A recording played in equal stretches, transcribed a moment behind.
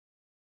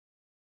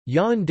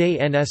Yaoundé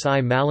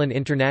Nsimalen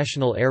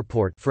International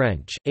Airport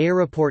French,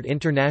 Aéroport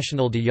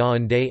International de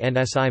Yaoundé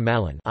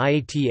Nsimalen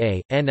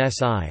IATA,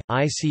 NSI,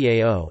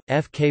 ICAO,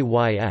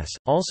 FKYS,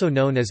 also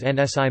known as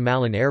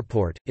Nsimalen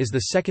Airport, is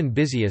the second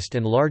busiest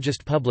and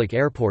largest public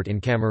airport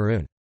in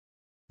Cameroon.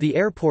 The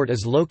airport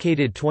is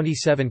located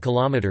 27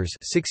 kilometers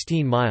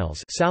 (16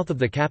 miles) south of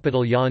the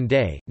capital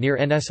Yaoundé, near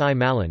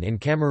Nsimalen in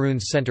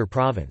Cameroon's Centre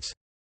Province.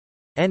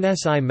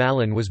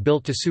 Nsimalen was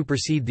built to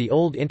supersede the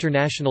old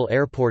international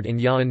airport in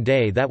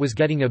Yaoundé that was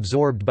getting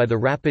absorbed by the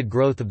rapid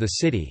growth of the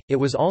city. It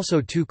was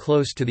also too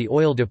close to the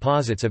oil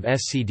deposits of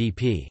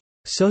SCDP,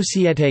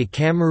 Société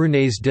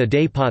Camerounaise de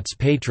Dépots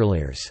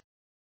Pétroliers,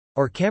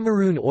 or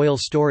Cameroon Oil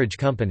Storage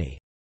Company.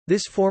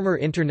 This former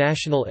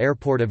international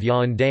airport of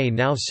Yaoundé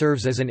now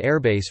serves as an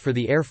airbase for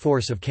the Air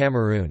Force of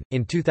Cameroon.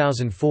 In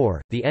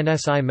 2004, the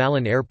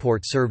Nsimalen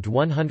Airport served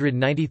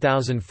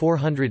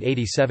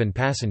 190,487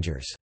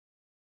 passengers.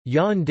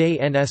 Yaoundé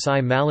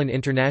Nsimalen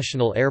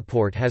International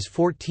Airport has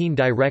 14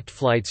 direct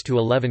flights to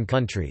 11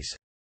 countries.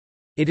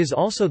 It is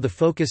also the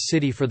focus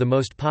city for the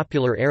most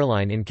popular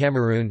airline in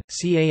Cameroon,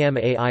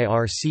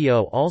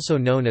 CAMAIRCO, also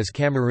known as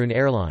Cameroon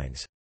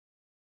Airlines.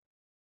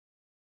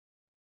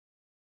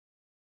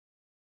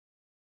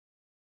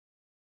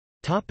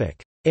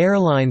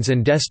 Airlines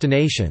and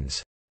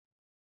destinations.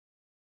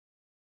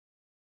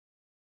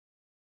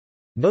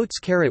 Notes: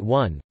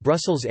 1.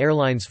 Brussels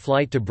Airlines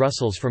flight to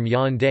Brussels from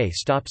Yaoundé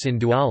stops in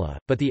Douala,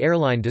 but the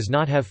airline does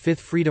not have Fifth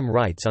Freedom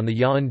rights on the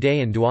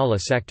Yaoundé and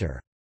Douala sector.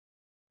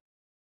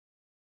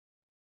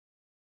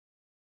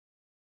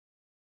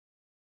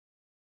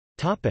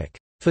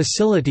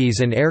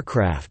 Facilities and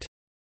aircraft.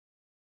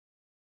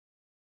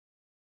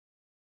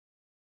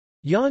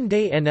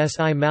 Yaoundé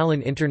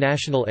Nsimalen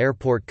International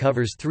Airport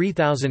covers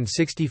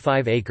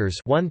 3,065 acres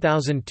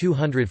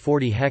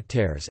 (1,240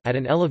 hectares) at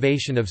an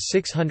elevation of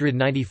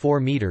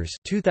 694 meters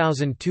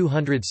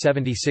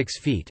 (2,276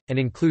 feet), and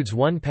includes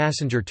one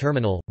passenger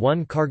terminal,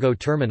 one cargo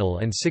terminal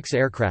and 6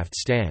 aircraft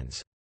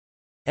stands.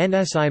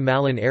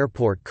 Nsimalen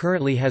Airport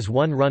currently has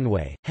one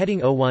runway, heading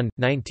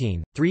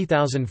 01-19,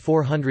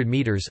 3,400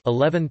 meters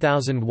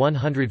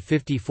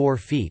 (11,154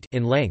 feet)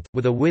 in length,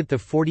 with a width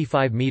of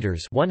 45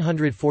 meters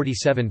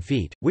 (147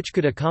 feet), which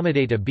could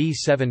accommodate a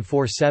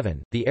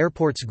B747. The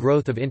airport's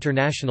growth of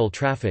international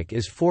traffic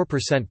is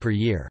 4% per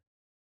year.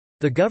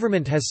 The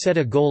government has set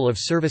a goal of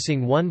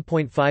servicing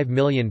 1.5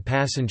 million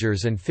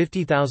passengers and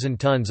 50,000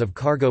 tons of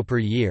cargo per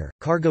year.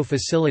 Cargo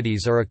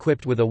facilities are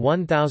equipped with a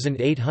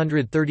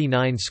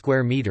 1,839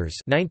 square meters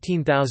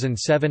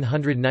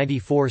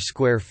 (19,794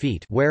 square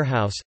feet)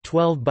 warehouse,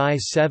 12 by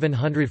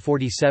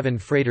 747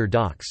 freighter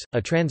docks,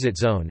 a transit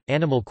zone,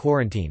 animal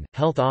quarantine,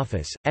 health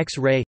office,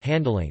 X-ray,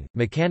 handling,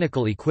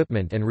 mechanical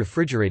equipment and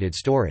refrigerated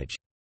storage.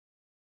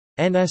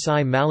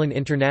 Nsimalen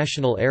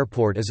International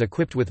Airport is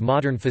equipped with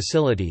modern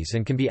facilities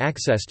and can be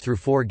accessed through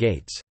 4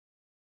 gates.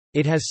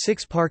 It has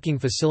 6 parking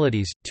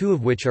facilities, 2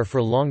 of which are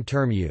for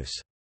long-term use.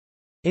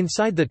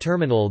 Inside the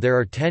terminal there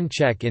are 10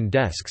 check-in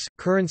desks,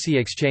 currency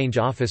exchange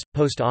office,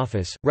 post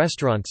office,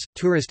 restaurants,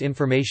 tourist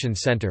information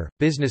center,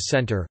 business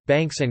center,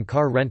 banks and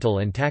car rental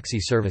and taxi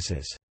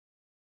services.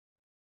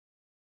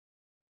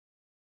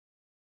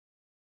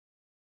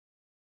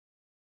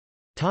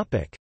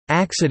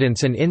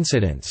 Accidents and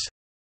incidents.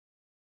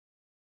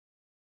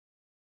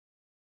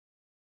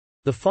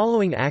 The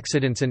following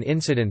accidents and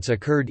incidents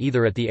occurred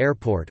either at the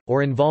airport,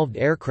 or involved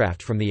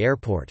aircraft from the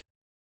airport.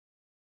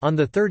 On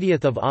 30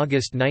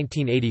 August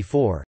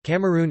 1984,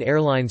 Cameroon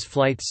Airlines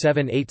Flight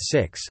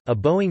 786, a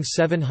Boeing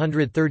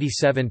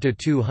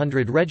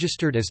 737-200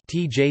 registered as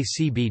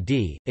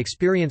TJCBD,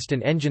 experienced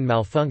an engine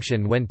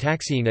malfunction when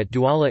taxiing at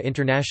Douala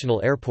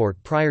International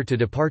Airport prior to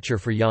departure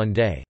for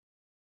Yaoundé.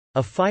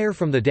 A fire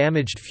from the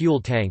damaged fuel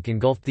tank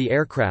engulfed the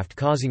aircraft,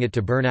 causing it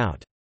to burn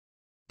out.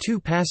 2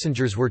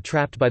 passengers were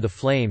trapped by the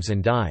flames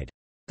and died.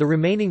 The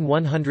remaining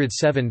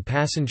 107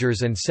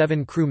 passengers and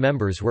 7 crew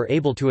members were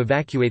able to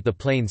evacuate the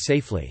plane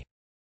safely.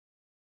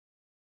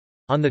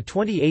 On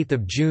 28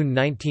 June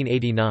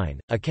 1989,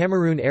 a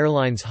Cameroon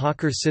Airlines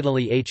Hawker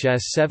Siddeley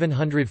HS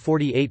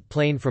 748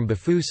 plane from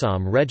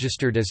Bafoussam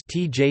registered as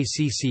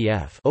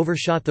TJCCF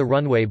overshot the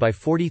runway by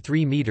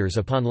 43 meters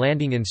upon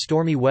landing in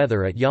stormy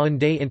weather at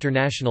Yaoundé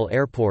International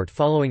Airport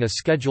following a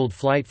scheduled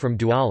flight from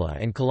Douala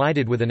and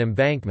collided with an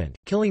embankment,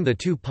 killing the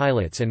 2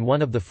 pilots and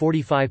one of the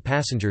 45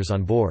 passengers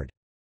on board.